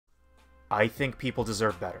I think people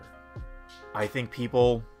deserve better. I think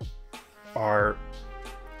people are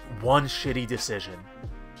one shitty decision,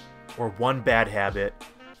 or one bad habit,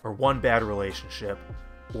 or one bad relationship,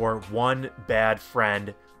 or one bad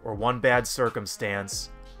friend, or one bad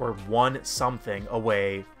circumstance, or one something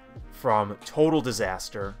away from total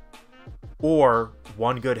disaster, or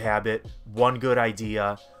one good habit, one good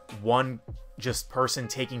idea, one just person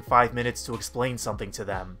taking 5 minutes to explain something to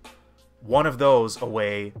them. One of those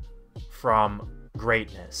away from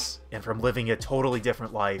greatness, and from living a totally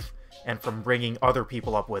different life, and from bringing other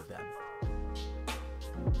people up with them.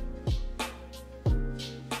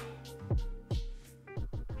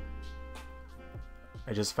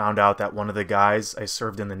 I just found out that one of the guys I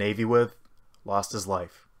served in the Navy with lost his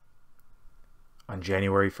life on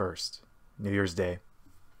January 1st, New Year's Day.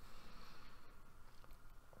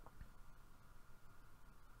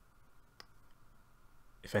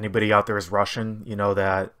 If anybody out there is Russian, you know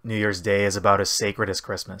that New Year's Day is about as sacred as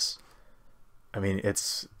Christmas. I mean,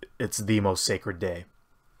 it's the most sacred day.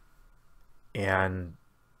 And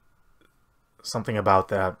something about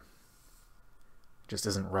that just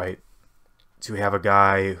isn't right. To have a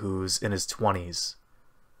guy who's in his 20s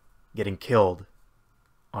getting killed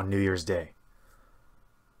on New Year's Day.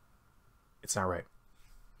 It's not right.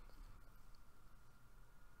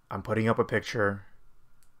 I'm putting up a picture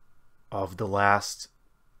of the last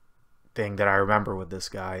thing that I remember with this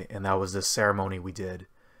guy, and that was this ceremony we did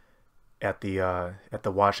at the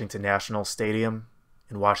Washington National Stadium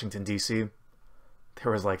in Washington, D.C.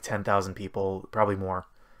 There was like 10,000 people, probably more,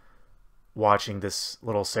 watching this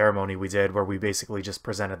little ceremony we did where we basically just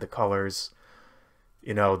presented the colors,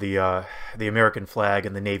 you know, the American flag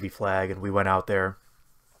and the Navy flag, and we went out there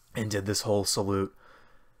and did this whole salute.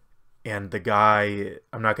 And the guy,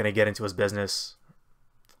 I'm not going to get into his business.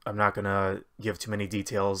 I'm not going to give too many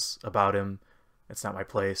details about him. It's not my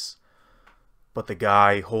place. But the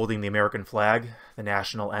guy holding the American flag, the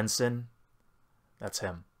national ensign, that's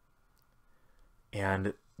him.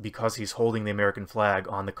 And because he's holding the American flag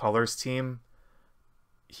on the colors team,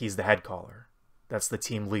 he's the head caller. That's the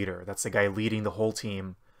team leader. That's the guy leading the whole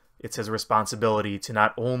team. It's his responsibility to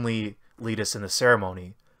not only lead us in the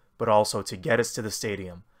ceremony, but also to get us to the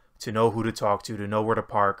stadium, to know who to talk to know where to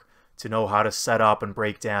park, to know how to set up and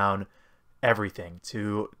break down everything,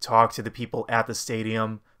 to talk to the people at the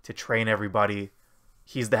stadium, to train everybody.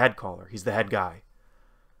 He's the head caller. He's the head guy.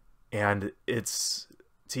 And it's,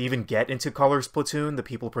 to even get into colors platoon, the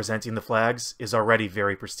people presenting the flags, is already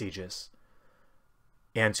very prestigious.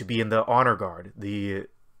 And to be in the honor guard, the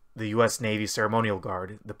U.S. Navy ceremonial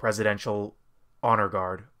guard, the presidential honor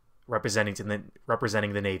guard representing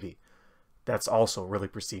the Navy, that's also really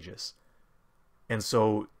prestigious. And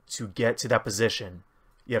so to get to that position,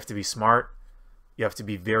 you have to be smart, you have to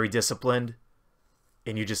be very disciplined,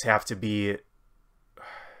 and you just have to be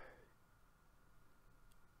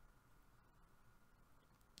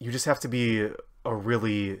a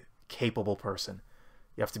really capable person.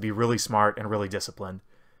 You have to be really smart and really disciplined.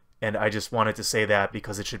 And I just wanted to say that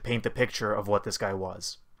because it should paint the picture of what this guy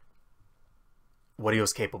was, what he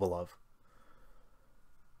was capable of.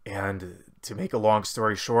 And to make a long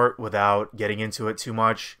story short, without getting into it too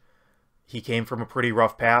much, he came from a pretty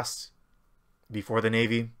rough past before the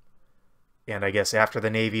Navy. And I guess after the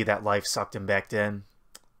Navy, that life sucked him back in.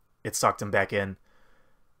 It sucked him back in.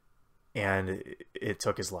 And it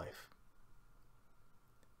took his life.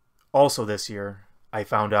 Also this year, I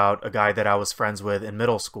found out a guy that I was friends with in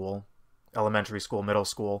middle school, elementary school, middle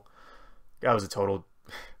school. Guy was a total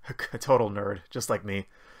nerd, just like me.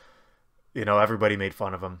 You know, everybody made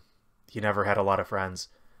fun of him. He never had a lot of friends.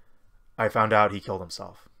 I found out he killed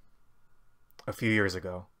himself a few years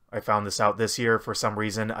ago. I found this out this year. For some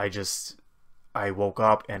reason, I woke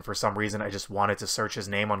up and for some reason I just wanted to search his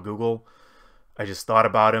name on Google. I just thought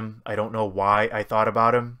about him. I don't know why I thought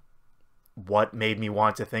about him, what made me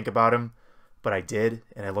want to think about him, but I did,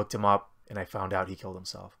 and I looked him up and I found out he killed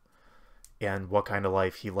himself and what kind of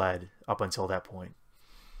life he led up until that point.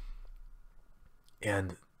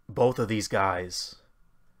 And both of these guys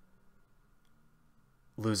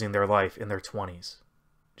losing their life in their 20s,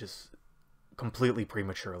 just completely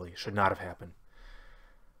prematurely, should not have happened.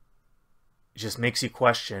 It just makes you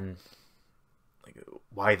question, like,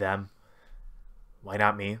 why them? Why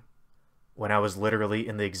not me? When I was literally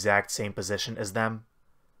in the exact same position as them.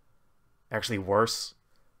 Actually worse.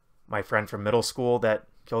 My friend from middle school that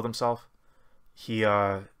killed himself, he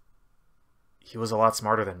was a lot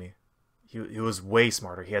smarter than me. He was way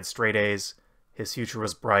smarter. He had straight A's. His future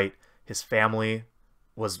was bright. His family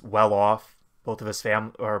was well off. Both of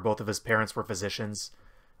his parents were physicians.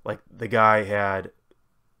 Like, the guy had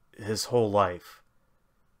his whole life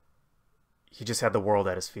he just had the world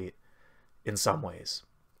at his feet in some ways,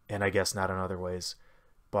 and I guess not in other ways.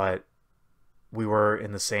 But we were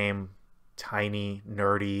in the same tiny,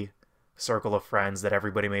 nerdy circle of friends that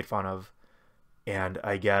everybody made fun of. And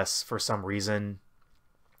I guess for some reason,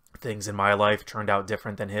 things in my life turned out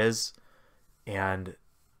different than his. And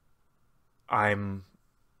I'm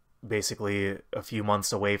basically a few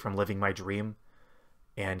months away from living my dream.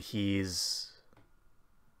 And he's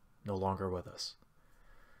no longer with us.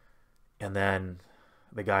 And then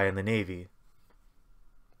the guy in the Navy,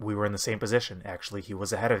 we were in the same position. Actually, he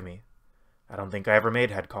was ahead of me. I don't think I ever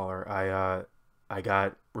made head caller. I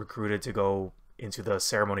got recruited to go into the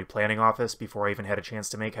ceremony planning office before I even had a chance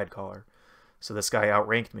to make head caller. So this guy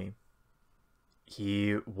outranked me.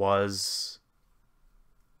 He was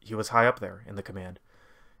high up there in the command.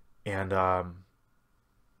 And for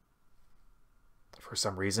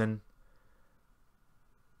some reason,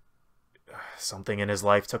 something in his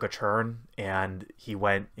life took a turn, and he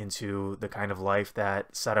went into the kind of life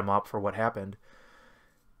that set him up for what happened.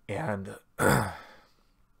 And and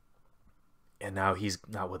now he's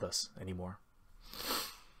not with us anymore.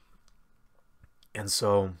 And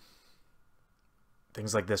so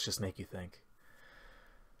things like this just make you think.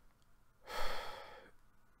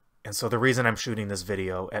 And so the reason I'm shooting this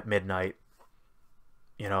video at midnight,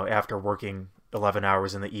 you know, after working 11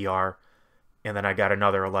 hours in the ER, and then I got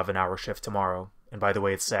another 11-hour shift tomorrow. And by the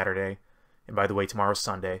way, it's Saturday. And by the way, tomorrow's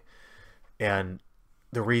Sunday. And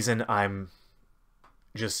the reason I'm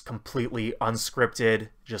just completely unscripted,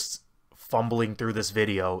 just fumbling through this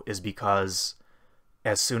video, is because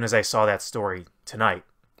as soon as I saw that story tonight,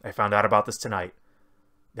 I found out about this tonight,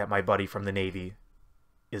 that my buddy from the Navy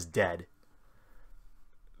is dead.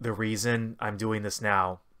 The reason I'm doing this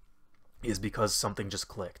now is because something just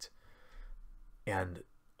clicked. And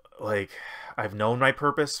like, I've known my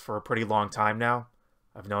purpose for a pretty long time now.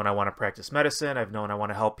 I've known I want to practice medicine. I've known I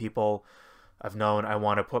want to help people. I've known I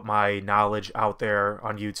want to put my knowledge out there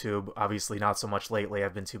on YouTube. Obviously not so much lately.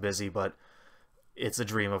 I've been too busy, but it's a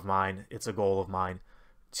dream of mine. It's a goal of mine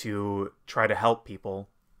to try to help people.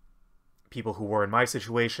 People who were in my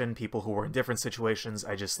situation, people who were in different situations.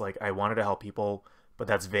 I wanted to help people, but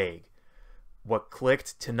that's vague. What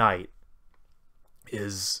clicked tonight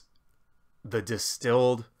is the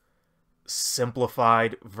distilled,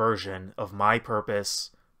 simplified version of my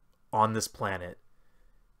purpose on this planet.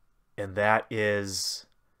 And that is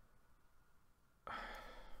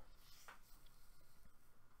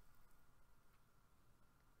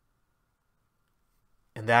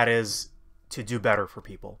to do better for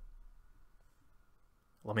people.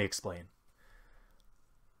 Let me explain.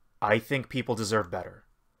 I think people deserve better.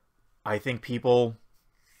 I think people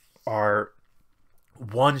are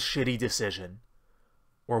one shitty decision,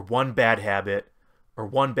 or one bad habit, or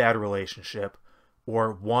one bad relationship,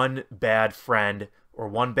 or one bad friend, or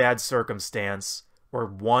one bad circumstance, or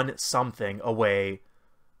one something away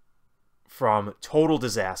from total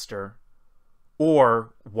disaster,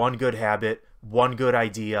 or one good habit, one good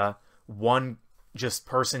idea, one just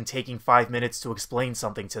person taking 5 minutes to explain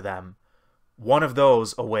something to them, one of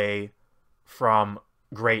those away from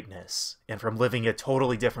greatness and from living a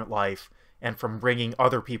totally different life and from bringing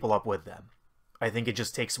other people up with them. I think it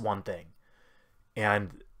just takes one thing.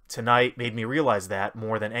 And tonight made me realize that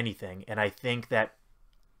more than anything. And I think that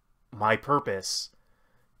my purpose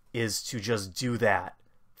is to just do that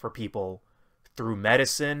for people through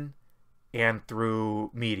medicine and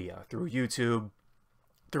through media, through YouTube,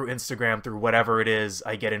 through Instagram, through whatever it is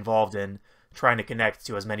I get involved in, trying to connect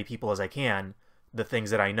to as many people as I can, the things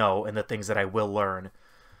that I know and the things that I will learn.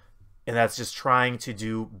 And that's just trying to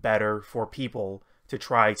do better for people, to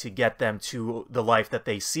try to get them to the life that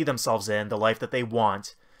they see themselves in, the life that they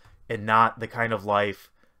want, and not the kind of life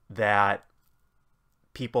that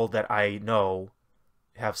people that I know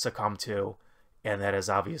have succumbed to, and that is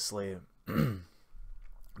obviously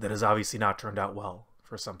not turned out well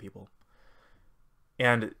for some people.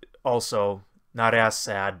 And also, not as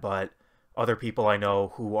sad, but other people I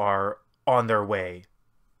know who are on their way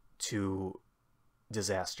to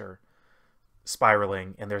disaster,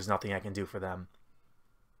 spiraling, and there's nothing I can do for them.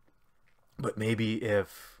 But maybe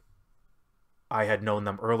if I had known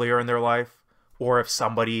them earlier in their life, or if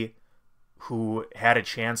somebody who had a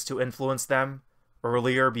chance to influence them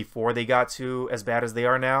earlier before they got to as bad as they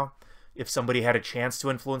are now, if somebody had a chance to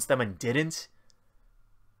influence them and didn't,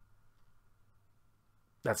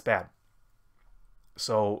 that's bad.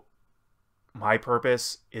 So my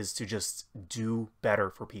purpose is to just do better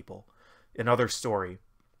for people. Another story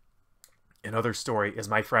is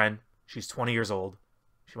my friend. She's 20 years old.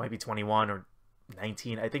 She might be 21 or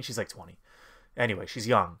 19. I think she's like 20. Anyway, she's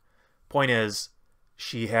young. Point is,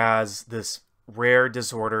 she has this rare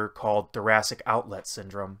disorder called thoracic outlet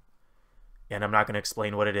syndrome. And I'm not going to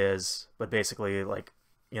explain what it is, but basically, like,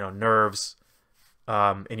 nerves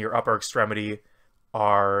in your upper extremity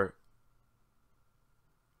are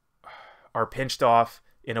pinched off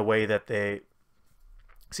in a way that they...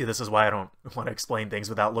 See, this is why I don't want to explain things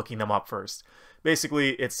without looking them up first.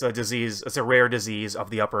 Basically, it's a disease, it's a rare disease of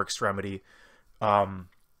the upper extremity. And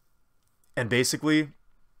basically,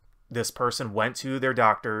 this person went to their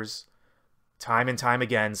doctors time and time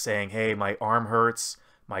again saying, hey, my arm hurts,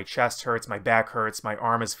 my chest hurts, my back hurts, my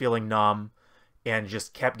arm is feeling numb, and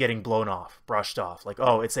just kept getting blown off, brushed off. Like,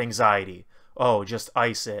 oh, it's anxiety. Oh, just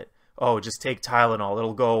ice it. Oh, just take Tylenol,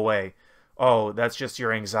 it'll go away. Oh, that's just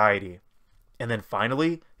your anxiety. And then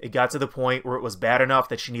finally, it got to the point where it was bad enough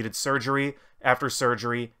that she needed surgery after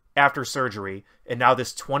surgery after surgery. And now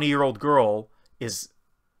this 20-year-old girl is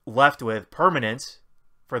left with permanent,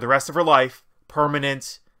 for the rest of her life,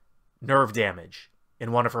 permanent nerve damage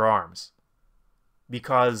in one of her arms.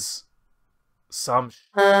 Because some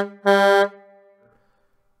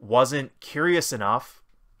wasn't curious enough,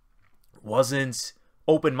 wasn't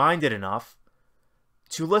open-minded enough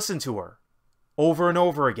to listen to her over and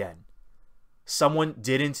over again. Someone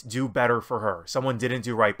didn't do better for her. Someone didn't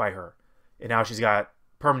do right by her. And now she's got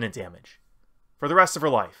permanent damage for the rest of her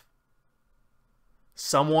life.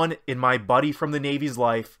 Someone in my buddy from the Navy's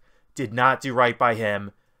life did not do right by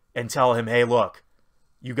him and tell him, hey, look,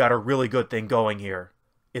 you got a really good thing going here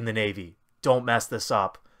in the Navy. Don't mess this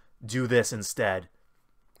up. Do this instead.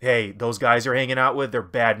 Hey, those guys you're hanging out with, they're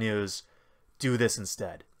bad news. Do this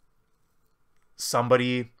instead.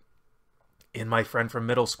 Somebody in my friend from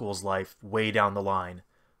middle school's life, way down the line,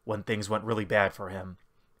 when things went really bad for him,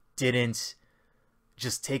 didn't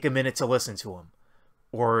just take a minute to listen to him.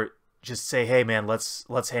 Or just say, hey man,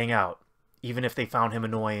 let's hang out. Even if they found him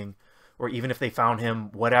annoying, or even if they found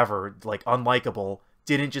him whatever, like unlikable,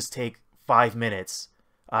 didn't just take 5 minutes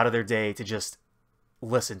out of their day to just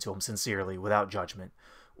listen to him sincerely without judgment.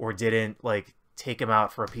 Or didn't like take him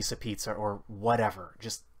out for a piece of pizza or whatever.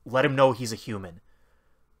 Just let him know he's a human.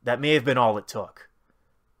 That may have been all it took.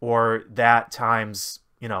 Or that times,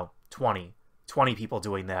 20 people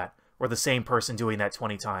doing that. Or the same person doing that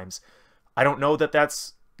 20 times. I don't know that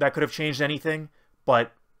that could have changed anything,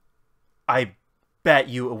 but I bet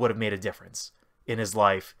you it would have made a difference in his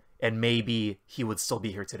life, and maybe he would still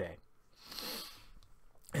be here today.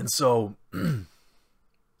 And so,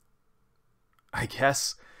 I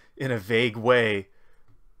guess, in a vague way,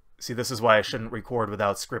 see, this is why I shouldn't record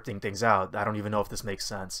without scripting things out. I don't even know if this makes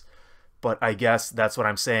sense. But I guess that's what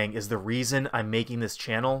I'm saying, is the reason I'm making this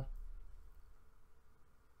channel.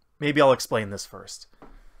 Maybe I'll explain this first.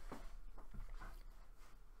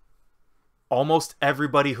 Almost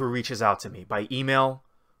everybody who reaches out to me by email,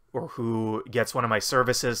 or who gets one of my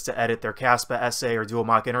services to edit their CASPA essay or do a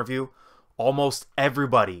mock interview, almost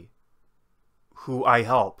everybody who I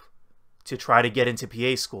help to try to get into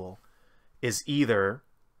PA school is either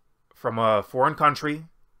from a foreign country,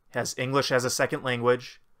 has English as a second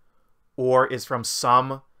language, or is from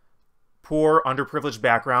some poor, underprivileged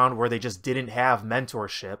background where they just didn't have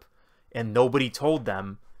mentorship and nobody told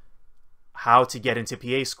them how to get into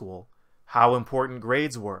PA school, how important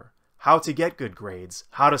grades were, how to get good grades,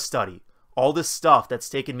 how to study. All this stuff that's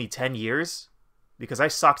taken me 10 years, because I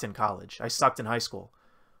sucked in college, I sucked in high school.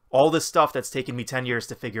 All this stuff that's taken me 10 years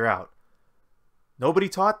to figure out. Nobody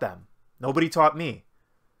taught them. Nobody taught me.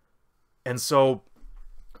 And so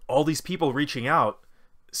all these people reaching out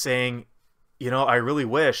saying, I really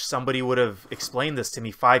wish somebody would have explained this to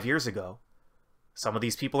me 5 years ago. Some of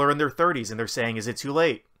these people are in their 30s and they're saying, is it too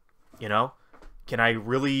late? Can I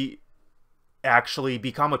really actually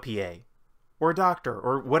become a PA or a doctor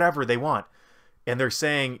or whatever they want? And they're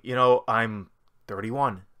saying, I'm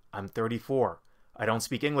 31, I'm 34, I don't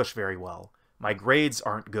speak English very well, my grades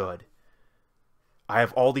aren't good. I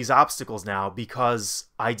have all these obstacles now because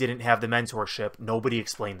I didn't have the mentorship. Nobody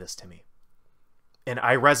explained this to me. And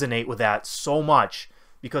I resonate with that so much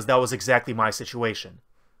because that was exactly my situation.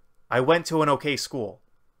 I went to an okay school.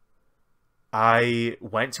 I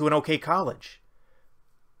went to an okay college.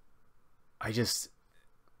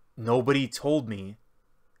 Nobody told me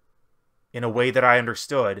in a way that I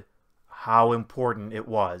understood how important it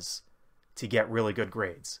was to get really good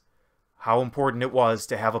grades. How important it was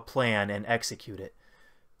to have a plan and execute it.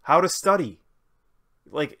 How to study.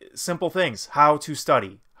 Like, simple things. How to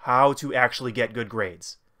study. How to actually get good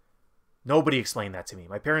grades. Nobody explained that to me.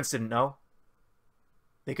 My parents didn't know.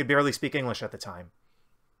 They could barely speak English at the time.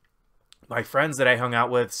 My friends that I hung out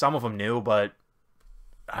with, some of them knew, but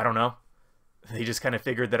I don't know. They just kind of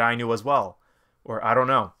figured that I knew as well. Or I don't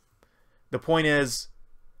know. The point is,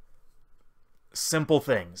 simple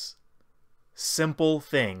things. Simple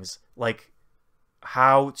things like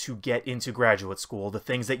how to get into graduate school, the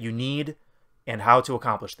things that you need and how to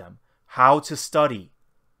accomplish them, how to study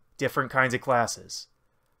different kinds of classes,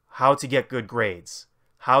 how to get good grades,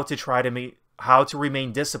 how to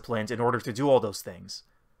remain disciplined in order to do all those things,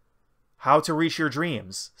 how to reach your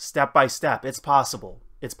dreams step by step. It's possible.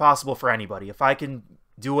 It's possible for anybody. If I can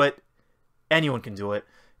do it, anyone can do it,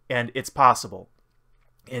 and it's possible.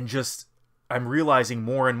 And just, I'm realizing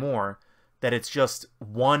more and more that it's just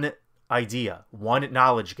one idea, one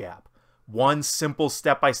knowledge gap, one simple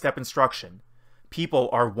step-by-step instruction. People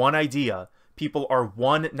are one idea, people are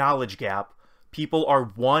one knowledge gap, people are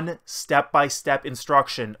one step-by-step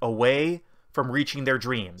instruction away from reaching their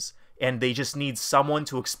dreams, and they just need someone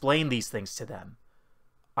to explain these things to them.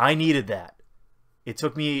 I needed that. It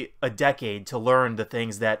took me a decade to learn the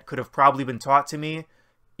things that could have probably been taught to me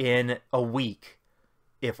in a week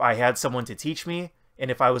if I had someone to teach me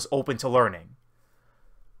and if I was open to learning.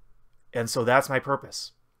 And so that's my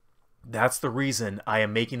purpose. That's the reason I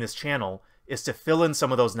am making this channel, is to fill in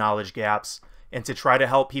some of those knowledge gaps and to try to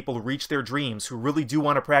help people reach their dreams who really do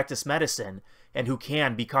want to practice medicine and who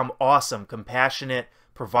can become awesome, compassionate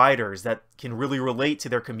providers that can really relate to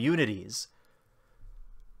their communities.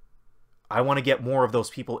 I want to get more of those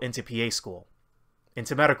people into PA school,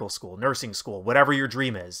 into medical school, nursing school, whatever your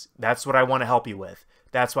dream is. That's what I want to help you with.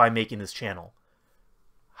 That's why I'm making this channel.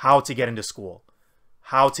 How to get into school,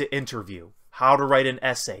 how to interview, how to write an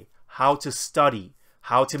essay, how to study,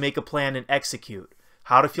 how to make a plan and execute,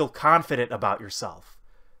 how to feel confident about yourself.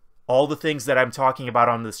 All the things that I'm talking about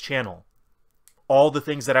on this channel, all the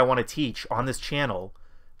things that I want to teach on this channel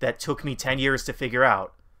that took me 10 years to figure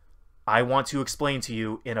out, I want to explain to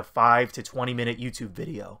you in a 5 to 20 minute YouTube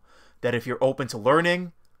video. That if you're open to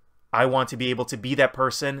learning, I want to be able to be that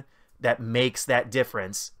person that makes that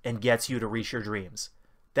difference and gets you to reach your dreams.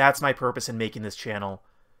 That's my purpose in making this channel,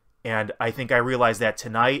 and I think I realized that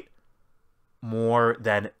tonight more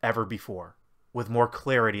than ever before, with more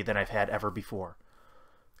clarity than I've had ever before.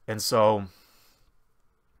 And so,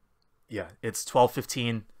 yeah, it's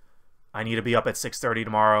 12:15. I need to be up at 6:30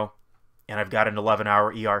 tomorrow, and I've got an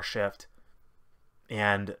 11-hour ER shift.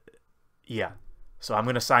 And yeah, so I'm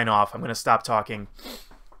going to sign off. I'm going to stop talking.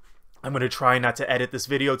 I'm going to try not to edit this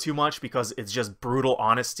video too much because it's just brutal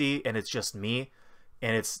honesty and it's just me.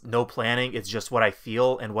 And it's no planning. It's just what I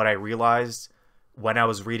feel and what I realized when I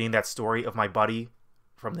was reading that story of my buddy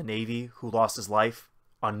from the Navy who lost his life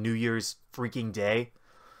on New Year's freaking Day.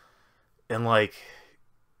 And like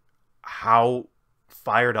how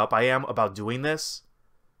fired up I am about doing this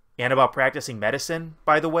and about practicing medicine,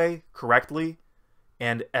 by the way, correctly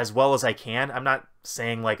and as well as I can. I'm not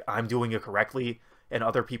saying like I'm doing it correctly and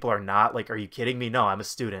other people are not. Like, are you kidding me? No, I'm a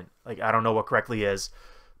student. Like, I don't know what correctly is.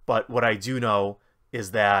 But what I do know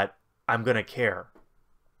is that I'm going to care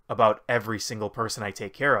about every single person I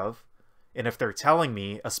take care of. And if they're telling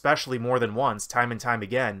me, especially more than once, time and time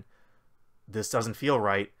again, this doesn't feel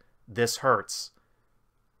right, this hurts,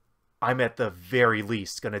 I'm at the very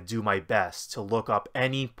least going to do my best to look up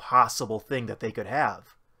any possible thing that they could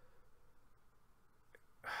have.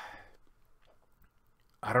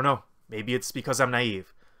 I don't know. Maybe it's because I'm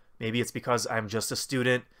naive. Maybe it's because I'm just a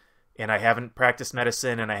student and I haven't practiced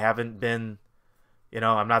medicine and I haven't been,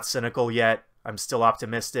 I'm not cynical yet. I'm still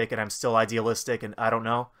optimistic and I'm still idealistic and I don't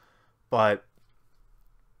know. But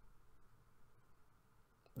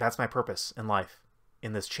that's my purpose in life,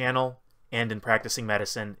 in this channel and in practicing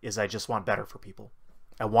medicine, is I just want better for people.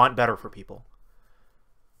 I want better for people.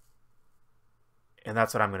 And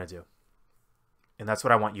that's what I'm going to do. And that's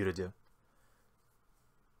what I want you to do.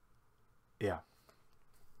 Yeah.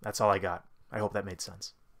 That's all I got. I hope that made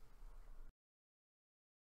sense.